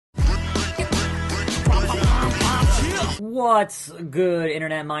What's good,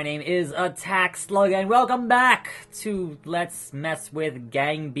 Internet? My name is attackslug, and welcome back to Let's Mess with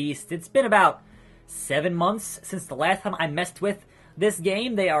Gang Beasts. It's been about 7 months since the last time I messed with this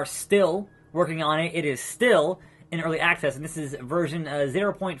game. They are still working on it. It is still in early access, and this is version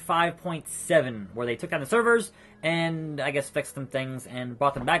 0.5.7, where they took down the servers and, I guess, fixed some things and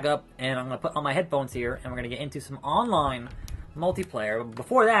brought them back up. And I'm going to put on my headphones here, and we're going to get into some online multiplayer. But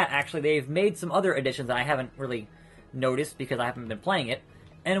before that, actually, they've made some other additions that I haven't really noticed because I haven't been playing it,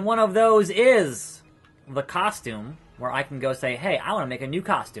 and one of those is the costume, where I can go say, hey, I want to make a new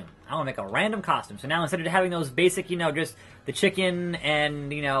costume. I want to make a random costume. So now instead of having those basic, just the chicken and,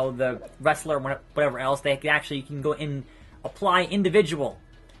 the wrestler, whatever else, they can actually, you can go and apply individual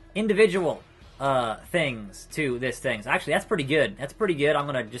things to this thing. So actually, that's pretty good. That's pretty good. I'm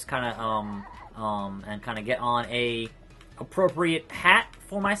gonna just kind of get on a appropriate hat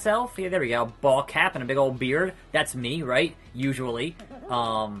for myself. Yeah, there we go. Ball cap and a big old beard. That's me, right? Usually.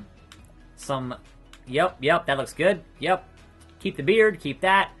 Yep, that looks good. Yep. Keep the beard, keep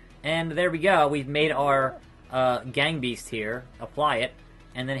that. And there we go. We've made our gang beast here. Apply it.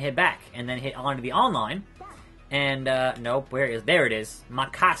 And then hit back. And then hit onto the online. And, nope, there it is. My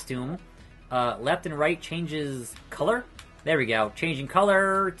costume. Left and right changes color. There we go. Changing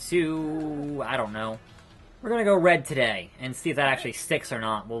color to, I don't know. We're going to go red today and see if that actually sticks or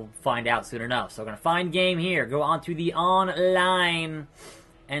not. We'll find out soon enough. So we're going to find game here. Go on to the online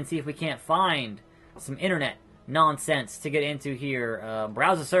and see if we can't find some internet nonsense to get into here.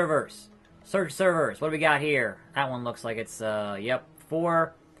 Browse the servers. Search servers. What do we got here? That one looks like it's, 4. And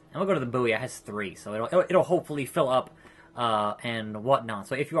we'll go to the buoy. It has 3. So it'll hopefully fill up and whatnot.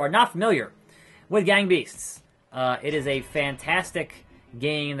 So if you are not familiar with Gang Beasts, it is a fantastic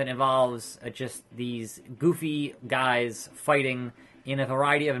game that involves just these goofy guys fighting in a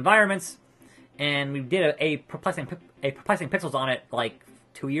variety of environments, and we did a perplexing pixels on it like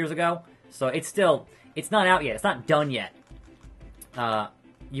 2 years ago, so it's not out yet, it's not done yet. Oh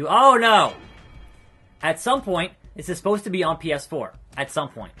no! At some point, this is supposed to be on PS4, at some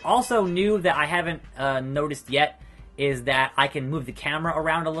point. Also new that I haven't noticed yet is that I can move the camera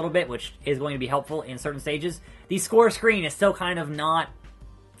around a little bit, which is going to be helpful in certain stages. The score screen is still kind of not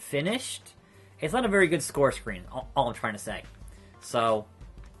finished. It's not a very good score screen, all I'm trying to say. So,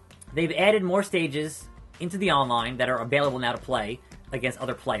 they've added more stages into the online that are available now to play against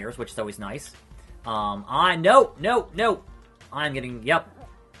other players, which is always nice. No. I'm getting, yep.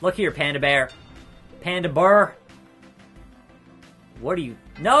 Look here, Panda Bear. Panda Burr. What are you?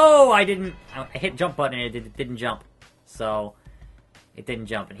 No, I didn't. I hit jump button and it didn't jump. So, it didn't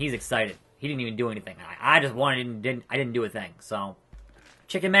jump, and he's excited. He didn't even do anything. I just wanted, I didn't do a thing, so.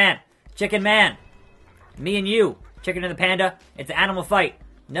 Chicken Man! Me and you, Chicken and the Panda, it's an animal fight.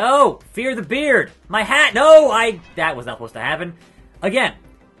 No! Fear the beard! My hat! No! That was not supposed to happen. Again,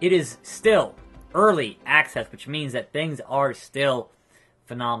 it is still early access, which means that things are still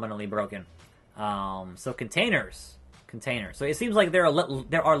phenomenally broken. So containers. So it seems like there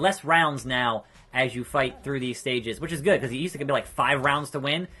are less rounds now as you fight through these stages, which is good, because it used to be like 5 rounds to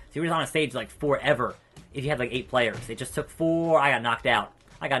win. So you were on a stage like forever if you had like 8 players. It just took 4, I got knocked out.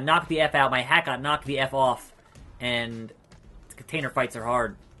 I got knocked the F out, my hat got knocked the F off, and the container fights are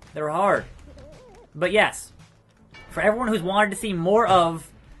hard. They're hard. But yes, for everyone who's wanted to see more of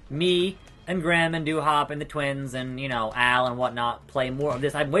me and Graham and Doo-Hop and the twins and, Al and whatnot play more of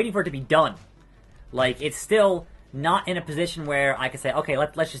this, I'm waiting for it to be done. Like, it's still not in a position where I can say, okay,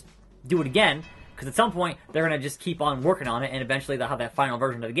 let's just do it again, because at some point, they're going to just keep on working on it, and eventually they'll have that final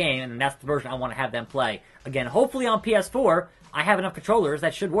version of the game, and that's the version I want to have them play. Again, hopefully on PS4, I have enough controllers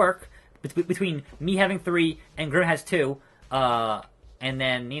that should work, between me having 3 and Grim has 2, and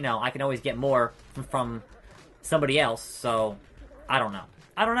then, I can always get more from somebody else, so, I don't know.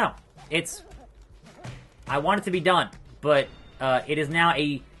 I want it to be done, but it is now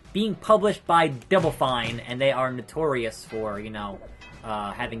being published by Double Fine, and they are notorious for,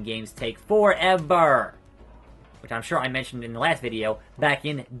 having games take forever, which I'm sure I mentioned in the last video back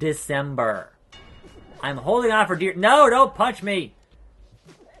in December. I'm holding on for dear. No, don't punch me.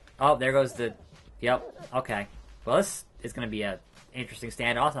 Oh, there goes the. Yep. Okay. Well, this is going to be an interesting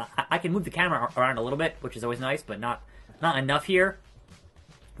stand. Also, I can move the camera around a little bit, which is always nice, but not enough here.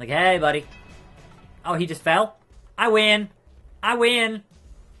 Like, hey, buddy. Oh, he just fell. I win.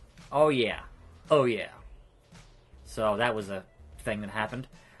 Oh yeah. So that was a thing that happened.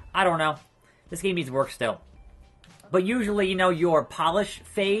 I don't know. This game needs work still. But usually, your polish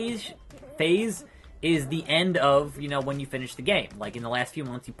phase is the end of, when you finish the game. Like, in the last few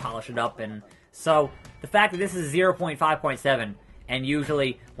months, you polish it up, and so the fact that this is 0.5.7, and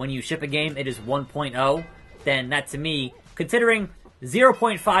usually when you ship a game, it is 1.0, then that to me, considering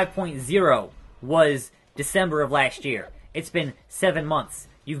 0.5.0 was December of last year, it's been 7 months.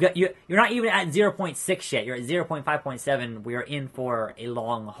 You're not even at 0.6 yet. You're at 0.5.7. We are in for a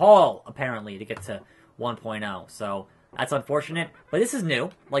long haul, apparently, to get to 1.0. So that's unfortunate. But this is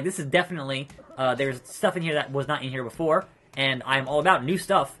new. Like, this is definitely, there's stuff in here that was not in here before. And I'm all about new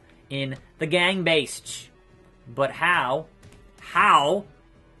stuff in the gang-based. But how?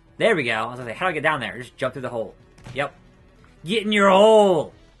 There we go. I was gonna say, how do I get down there? Just jump through the hole. Yep. Get in your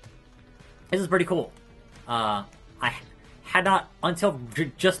hole! This is pretty cool. I had not, until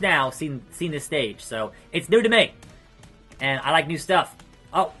just now, seen this stage. So, it's new to me. And I like new stuff.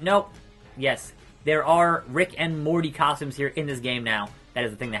 Oh, no. Yes. There are Rick and Morty costumes here in this game now. That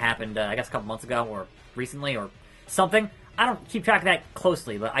is the thing that happened, I guess, a couple months ago, or recently, or something. I don't keep track of that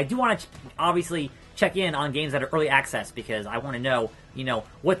closely, but I do want to obviously check in on games that are early access, because I want to know, you know,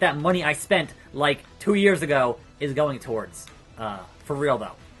 what that money I spent, like, 2 years ago is going towards. For real,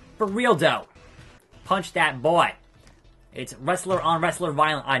 though. For real, though. Punch that boy. It's wrestler on wrestler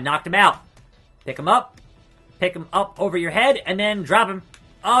violent. I knocked him out. Pick him up over your head, and then drop him.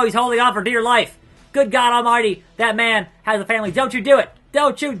 Oh, he's holding on for dear life. Good God Almighty, that man has a family. Don't you do it.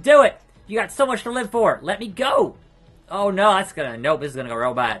 Don't you do it. You got so much to live for. Let me go. Oh, no, nope, this is gonna go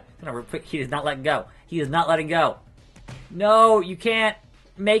real bad. He is not letting go. He is not letting go. No, you can't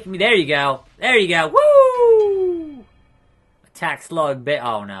make me. There you go. There you go. Woo! Attack slug bit.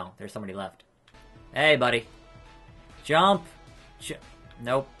 Oh, no, there's somebody left. Hey, buddy. Jump.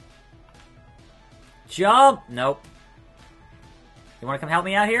 Nope. Jump. Nope. You want to come help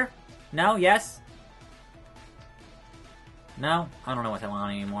me out here? No? Yes? No? I don't know what's going on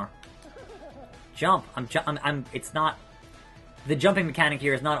anymore. Jump. It's not... The jumping mechanic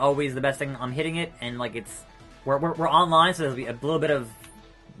here is not always the best thing. I'm hitting it, and, like, it's... We're online, so there's a little bit of...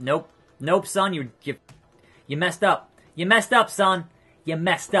 Nope. Nope, son. You messed up. You messed up, son. You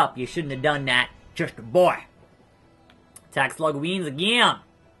messed up. You shouldn't have done that. Just a boy. Attack slug wins again.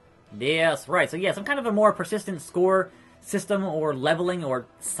 Yes, right. So, yeah, some kind of a more persistent score system or leveling or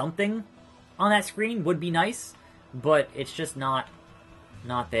something on that screen would be nice, but it's just not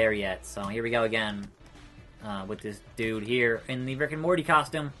there yet. So here we go again with this dude here in the Rick and Morty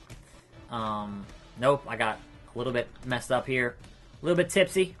costume. Nope, I got a little bit messed up here. A little bit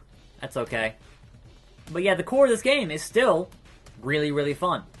tipsy. That's okay. But yeah, the core of this game is still really, really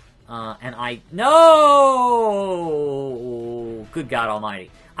fun. No! Good God Almighty.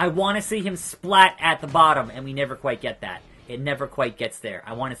 I want to see him splat at the bottom, and we never quite get that. It never quite gets there.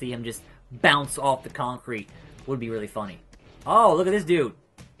 I want to see him just bounce off the concrete. Would be really funny. Oh, look at this dude.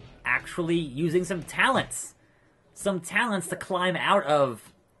 Actually using some talents. Some talents to climb out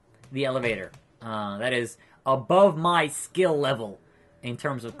of the elevator. That is above my skill level in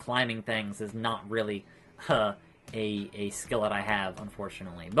terms of climbing things. Is not really a skill that I have,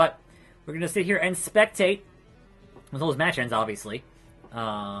 unfortunately. But we're going to sit here and spectate until this match ends, obviously.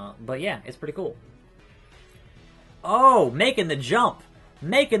 But yeah, it's pretty cool. Oh, making the jump.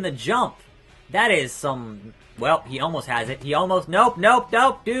 Making the jump. That is some... Well, he almost has it. He almost... Nope, nope,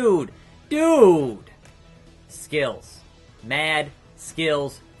 nope. Dude. Dude. Skills. Mad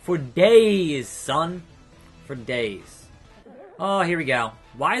skills for days, son. For days. Oh, here we go.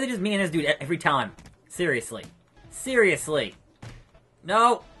 Why is it just me and this dude every time? Seriously. Seriously.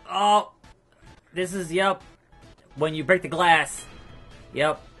 No. Oh. This is, yep. When you break the glass.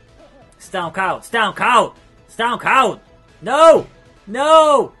 Yep. Stomp out. Stomp out. Stomp out. No.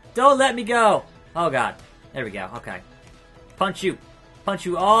 No. Don't let me go. Oh, God. There we go. Okay. Punch you. Punch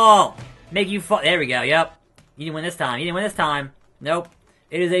you all. Make you fall. There we go. Yep. You didn't win this time. You didn't win this time. Nope.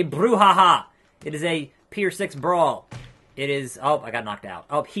 It is a brouhaha. It is a Pier 6 brawl. It is... Oh, I got knocked out.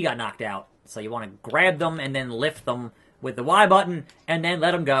 Oh, he got knocked out. So you want to grab them and then lift them with the Y button and then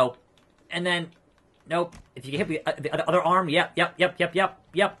let them go. And then... Nope. If you hit the other arm, yep.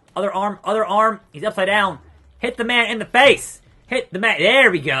 Other arm. He's upside down. Hit the man in the face. Hit the man.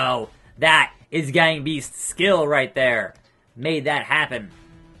 There we go. That is Gang Beast skill right there. Made that happen.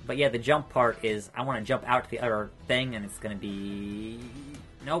 But yeah, the jump part is, I want to jump out to the other thing, and it's going to be...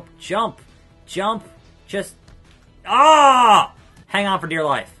 Nope. Jump. Jump. Just... Ah! Hang on for dear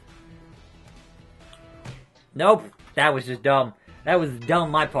life. Nope. That was just dumb. That was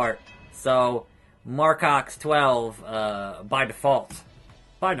dumb, my part. So... Marcox 12, by default.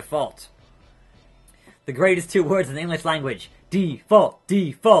 By default. The greatest two words in the English language. Default.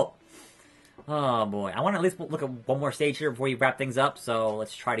 Default. Oh, boy. I want to at least look at one more stage here before we wrap things up, so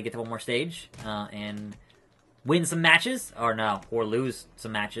let's try to get to one more stage, and win some matches. Or no, or lose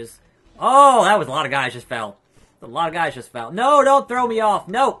some matches. Oh, that was a lot of guys just fell. A lot of guys just fell. No, don't throw me off.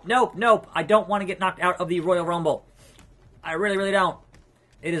 Nope, nope, nope. I don't want to get knocked out of the Royal Rumble. I really, really don't.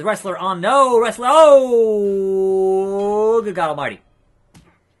 It is wrestler on. No, wrestler. Oh, good God almighty.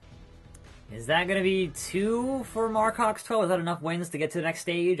 Is that going to be 2 for Marcox 12? Is that enough wins to get to the next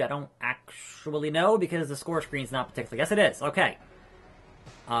stage? I don't actually know because the score screen's not particularly. Yes, it is. Okay.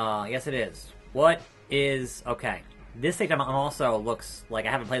 Yes, it is. What is... Okay. This stage also looks like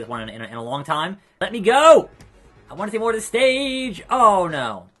I haven't played this one in a long time. Let me go! I want to see more of this stage. Oh,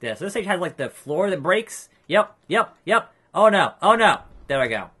 no. This stage has, like, the floor that breaks. Yep, yep, yep. Oh, no. Oh, no. There I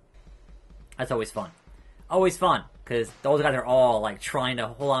go. That's always fun. Always fun. Because those guys are all, like, trying to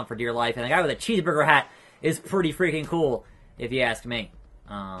hold on for dear life. And the guy with a cheeseburger hat is pretty freaking cool, if you ask me.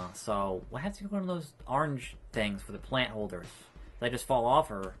 So, what happens to one of those orange things for the plant holders? Did they just fall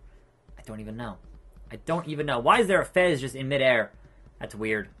off, or... I don't even know. I don't even know. Why is there a fez just in midair? That's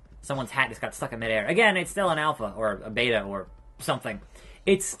weird. Someone's hat just got stuck in midair. Again, it's still an alpha, or a beta, or something.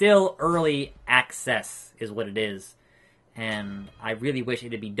 It's still early access, is what it is. And I really wish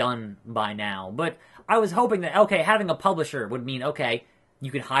it had been done by now. But I was hoping that, okay, having a publisher would mean, okay,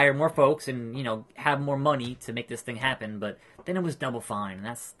 you could hire more folks and, you know, have more money to make this thing happen. But then it was Double Fine,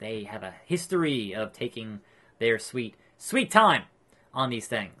 and they have a history of taking their sweet, sweet time on these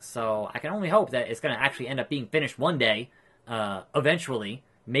things. So I can only hope that it's going to actually end up being finished one day, eventually.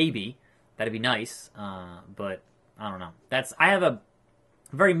 Maybe. That'd be nice. But I don't know. I have a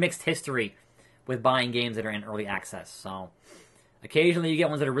very mixed history with buying games that are in early access. So occasionally you get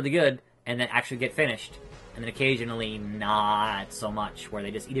ones that are really good and then actually get finished. And then occasionally not so much, where they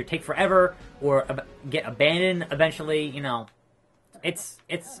just either take forever or get abandoned eventually. You know, it's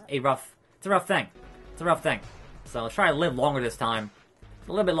a rough thing. It's a rough thing. So let's try to live longer this time.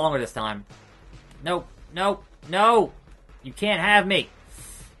 A little bit longer this time. Nope, nope, no! You can't have me.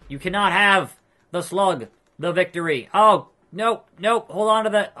 You cannot have the slug, the victory. Oh, nope, nope, hold on to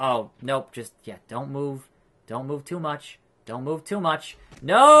the... Oh, nope, just, yeah, don't move. Don't move too much. Don't move too much.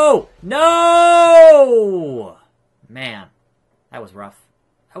 No! No! Man, that was rough.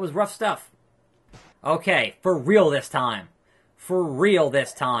 That was rough stuff. Okay, for real this time. For real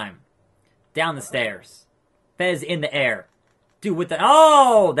this time. Down the stairs. Fez in the air. Dude, with the...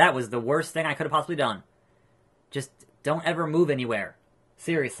 Oh! That was the worst thing I could have possibly done. Just don't ever move anywhere.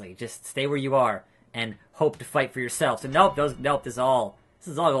 Seriously, just stay where you are and hope to fight for yourself. So nope, this is all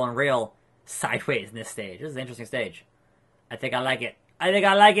going real sideways in this stage. This is an interesting stage. I think I like it. I think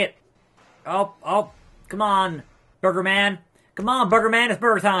I like it. Oh, come on, Burger Man. Come on, Burger Man, it's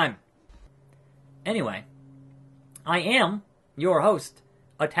burger time. Anyway, I am your host,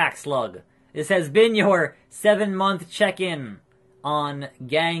 attackslug. This has been your 7-month check-in on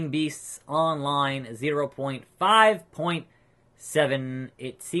Gang Beasts Online 0.5.7.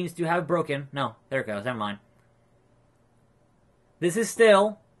 It seems to have broken. No, there it goes. Never mind. This is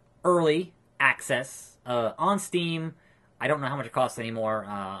still early access on Steam. I don't know how much it costs anymore.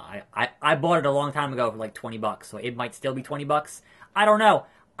 I bought it a long time ago for like $20, so it might still be $20. I don't know.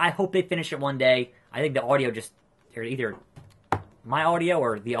 I hope they finish it one day. I think the audio just... either my audio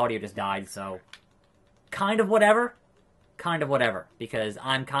or the audio just died, so... Kind of whatever. Kind of whatever. Because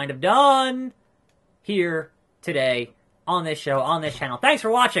I'm kind of done here today on this show, on this channel. Thanks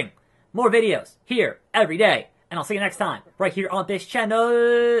for watching. More videos here every day. And I'll see you next time right here on this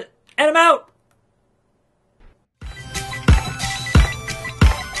channel.